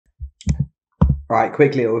Alright,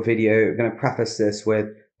 quick little video. I'm going to preface this with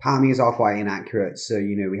power meters are quite inaccurate, so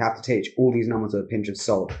we have to take all these numbers with a pinch of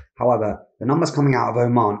salt. However, the numbers coming out of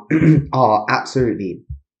Oman are absolutely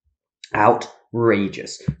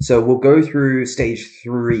outrageous. So we'll go through stage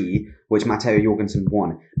 3, which Matteo Jorgensen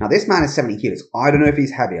won. Now this man is 70 kilos. I don't know if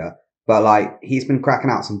he's heavier, but he's been cracking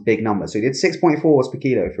out some big numbers. So he did 6.4 watts per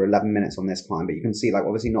kilo for 11 minutes on this climb, but you can see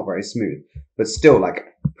obviously not very smooth, but still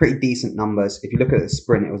pretty decent numbers. If you look at the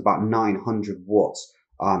sprint, it was about 900 watts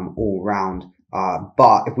all round.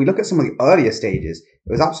 But if we look at some of the earlier stages,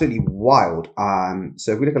 it was absolutely wild.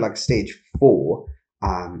 So if we look at stage 4,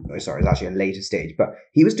 sorry, it's actually a later stage, but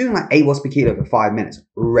he was doing 8 watts per kilo for 5 minutes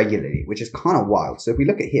regularly, which is kind of wild. So if we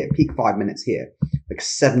look at here, peak 5 minutes here,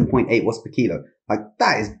 7.8 watts per kilo,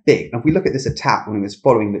 that is big. And if we look at this attack when he was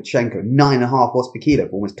following Lutsenko, 9.5 watts per kilo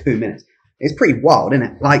for almost 2 minutes. It's pretty wild, isn't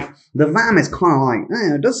it? The VAM is kind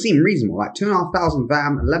of it does seem reasonable. 2,500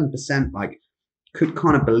 VAM, 11%, could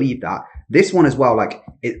kind of believe that. This one as well,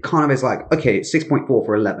 it kind of is okay, 6.4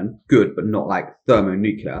 for 11, good, but not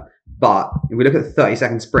thermonuclear. But if we look at the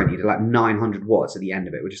 30-second sprint, he did 900 watts at the end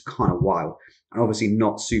of it, which is kind of wild. And obviously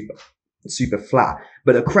not super flat.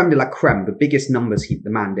 But the creme de la creme, the biggest numbers the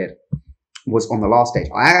man did, was on the last stage.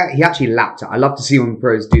 He actually lapped it. I love to see when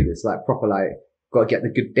pros do this, proper, got to get the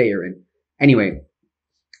good data in. Anyway,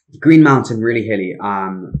 Green Mountain, really hilly,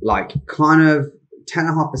 kind of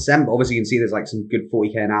 10.5%, but obviously you can see there's some good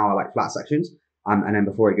 40k an hour, flat sections. And then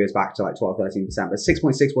before it goes back to 12, 13%, but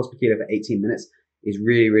 6.6 watts per kilo for 18 minutes is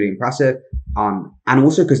really, really impressive. And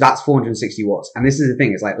also because that's 460 watts. And this is the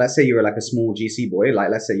thing, is let's say you're a small GC boy,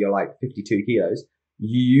 let's say you're 52 kilos.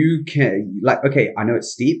 You can, okay, I know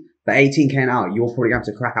it's steep, but 18k an hour, you're probably going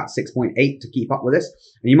to have to crack out 6.8 to keep up with this.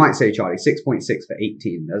 And you might say, Charlie, 6.6 for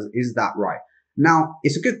 18, is that right? Now,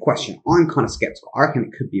 it's a good question. I'm kind of skeptical. I reckon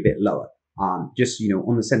it could be a bit lower. Just,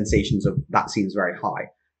 on the sensations of that seems very high.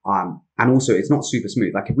 And also it's not super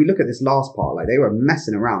smooth. If we look at this last part, they were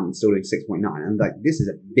messing around and still doing 6.9. And this is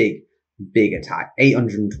a big attack,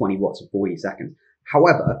 820 watts for 40 seconds.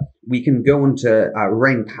 However, we can go on to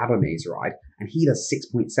Rain Padonet's ride, and he does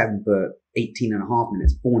 6.7 for 18.5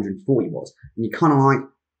 minutes, 440 watts. And you kind of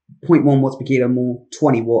 0.1 watts per kilo more,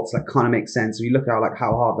 20 watts, kind of makes sense. So you look at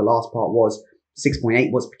how hard the last part was,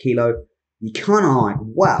 6.8 watts per kilo. You kind of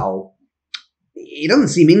well, it doesn't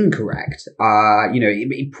seem incorrect.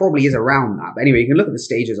 It probably is around that. But anyway, you can look at the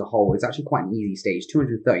stage as a whole. It's actually quite an easy stage.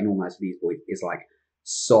 230 normalized for these boys is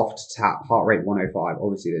soft tap, heart rate 105.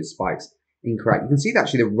 Obviously, those spikes incorrect. You can see that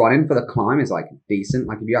actually the run-in for the climb is decent.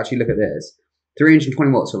 If you actually look at this, 320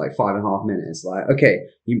 watts for 5.5 minutes. Okay,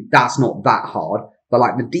 that's not that hard. But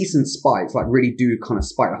the decent spikes really do kind of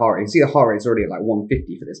spike the heart rate. You can see the heart rate's already at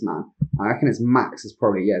 150 for this man. I reckon his max is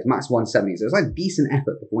probably, it's max 170. So it's decent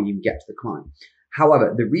effort before you get to the climb.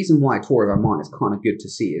 However, the reason why Tour of Oman is kind of good to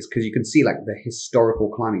see is because you can see the historical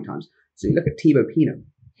climbing times. So you look at Thibaut Pinot.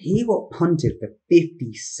 He got punted for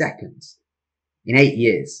 50 seconds in 8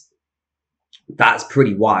 years. That's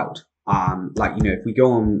pretty wild. If we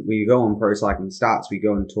go on Pro Cycling Stats, we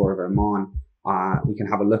go on Tour of Oman, we can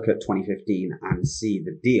have a look at 2015 and see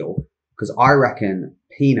the deal. Because I reckon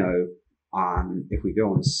Pinot, if we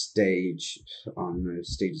go on stage, oh no,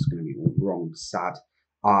 stage is going to be all wrong, sad.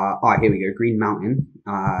 Here we go, Green Mountain,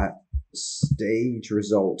 stage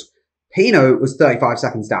result. Pinot was 35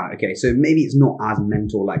 seconds down. Okay, so maybe it's not as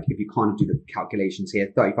mental, if you kind of do the calculations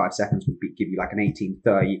here, 35 seconds would give you an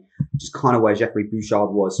 18:30, just kind of where Geoffrey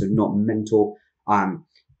Bouchard was, so not mental.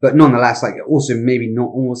 But nonetheless, also maybe not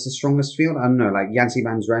almost the strongest field. I don't know, Jancy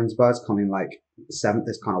van Rensburg's coming 7th,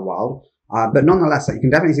 is kind of wild. But nonetheless, you can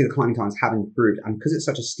definitely see the climbing times have improved. And because it's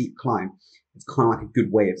such a steep climb, it's kind of a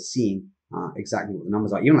good way of seeing exactly what the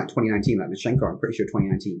numbers are. Even 2019, Lutsenko, I'm pretty sure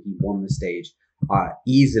 2019, he won the stage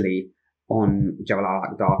easily on Jebel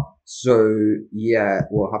Al-Aqdar. So, yeah,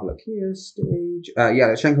 we'll have a look here, stage.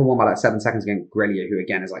 Lutsenko won by 7 seconds against Grelier, who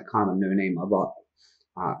again is kind of a no-namer, but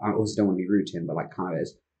I also don't want to be rude to him, but kind of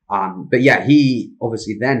is. But yeah, he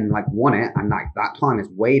obviously then won it, and that time is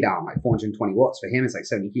way down, 420 watts for him. It's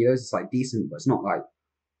 70 kilos. It's decent, but it's not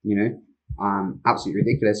absolutely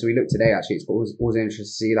ridiculous. So we look today, actually, it's always interesting to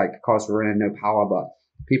see Carlos Verona, no power, but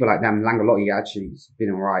people like them, Langolotti actually has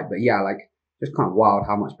been alright. But yeah, just kind of wild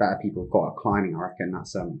how much better people have got at climbing. I reckon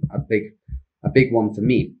that's a big one for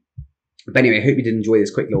me. But anyway, I hope you did enjoy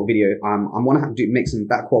this quick little video. I want to make some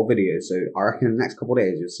better quality videos, so I reckon in the next couple of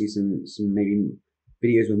days you'll see some maybe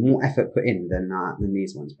videos with more effort put in than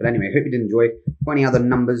these ones. But anyway, I hope you did enjoy. For any other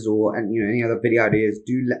numbers or any other video ideas,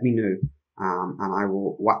 do let me know, and I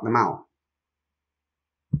will whack them out.